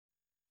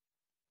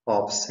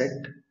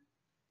offset.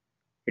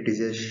 It is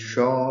a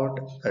short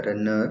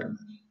runner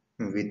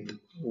with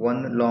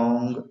one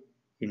long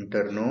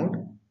internode.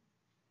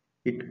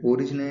 It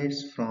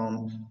originates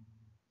from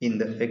in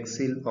the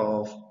axil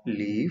of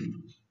leaf,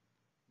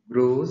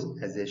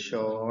 grows as a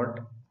short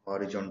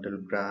horizontal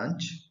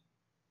branch.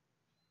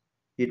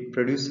 It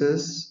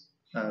produces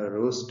a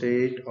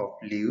roseate of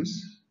leaves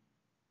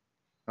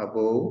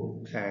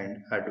above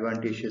and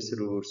adventitious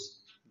roots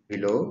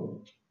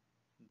below.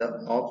 The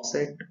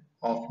offset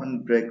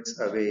often breaks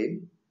away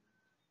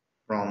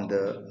from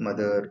the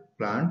mother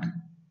plant.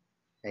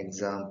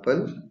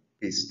 Example,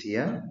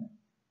 pistia.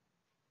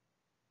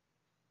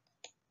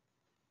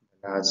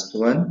 The last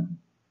one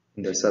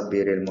in the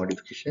subaerial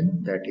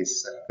modification, that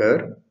is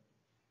sucker.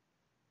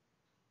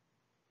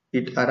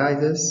 It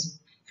arises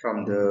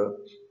from the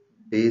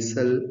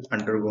basal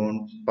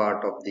underground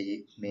part of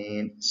the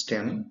main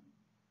stem.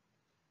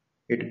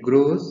 It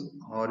grows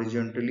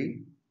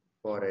horizontally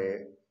for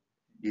a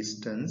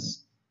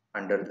distance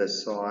under the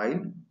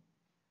soil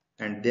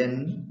and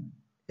then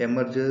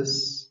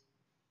emerges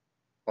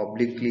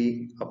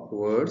obliquely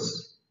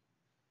upwards.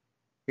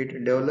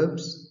 It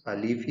develops a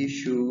leafy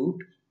shoot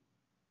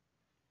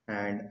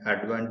and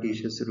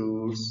adventitious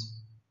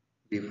roots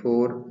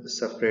before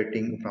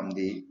separating from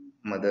the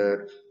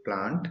mother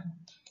plant.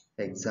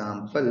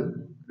 Example,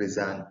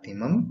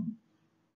 chrysanthemum.